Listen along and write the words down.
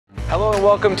Hello and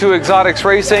welcome to Exotics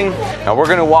Racing. Now we're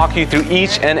going to walk you through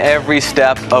each and every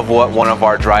step of what one of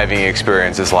our driving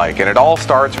experience is like, and it all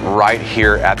starts right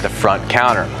here at the front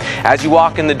counter. As you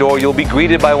walk in the door, you'll be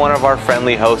greeted by one of our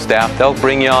friendly host staff. They'll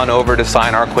bring you on over to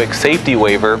sign our quick safety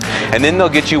waiver, and then they'll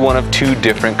get you one of two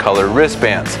different color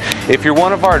wristbands. If you're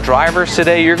one of our drivers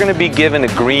today, you're going to be given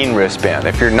a green wristband.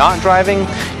 If you're not driving,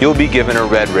 you'll be given a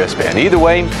red wristband. Either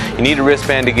way, you need a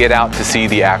wristband to get out to see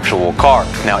the actual car.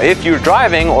 Now if you're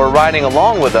driving or riding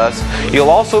along with us, you'll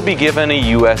also be given a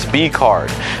USB card.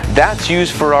 That's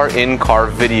used for our in-car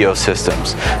video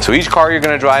systems. So each car you're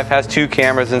going to drive has two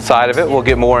cameras inside of it. We'll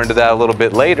get more into that a little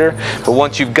bit later. But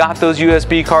once you've got those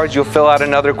USB cards, you'll fill out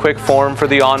another quick form for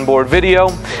the onboard video,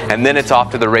 and then it's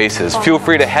off to the races. Feel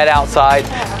free to head outside,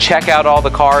 check out all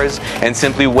the cars, and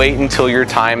simply wait until your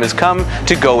time has come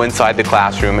to go inside the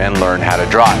classroom and learn how to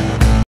drive.